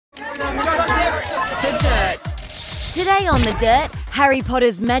Today on The Dirt, Harry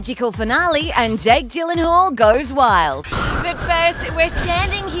Potter's magical finale and Jake Gyllenhaal goes wild. But first, we're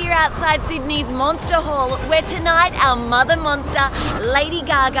standing here outside Sydney's Monster Hall, where tonight our mother monster, Lady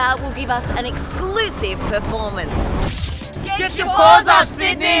Gaga, will give us an exclusive performance. Get your paws up,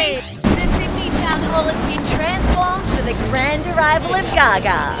 Sydney! The Sydney Town Hall has been transformed for the grand arrival of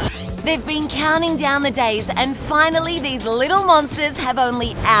Gaga. They've been counting down the days, and finally these little monsters have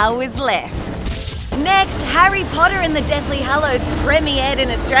only hours left. Next, Harry Potter and the Deathly Hallows premiered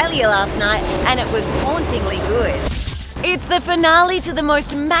in Australia last night, and it was hauntingly good. It's the finale to the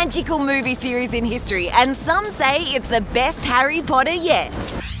most magical movie series in history, and some say it's the best Harry Potter yet.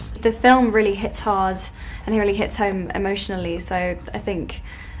 The film really hits hard and it really hits home emotionally, so I think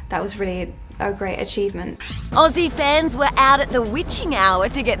that was really a great achievement. Aussie fans were out at the witching hour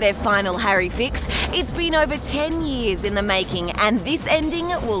to get their final Harry fix. It's been over 10 years in the making, and this ending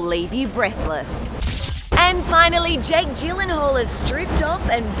will leave you breathless. And finally, Jake Gyllenhaal has stripped off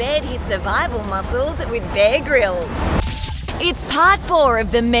and bared his survival muscles with Bear Grylls. It's part 4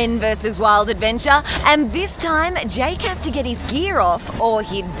 of the Men vs. Wild adventure, and this time Jake has to get his gear off or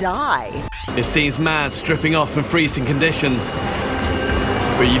he'd die. It seems mad stripping off in freezing conditions,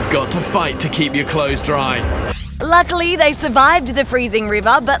 but you've got to fight to keep your clothes dry. Luckily, they survived the freezing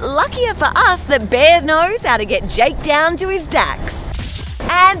river, but luckier for us that Bear knows how to get Jake down to his dacks.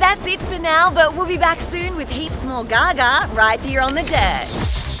 And that's it for now, but we'll be back soon with heaps more Gaga right here on The Dirt.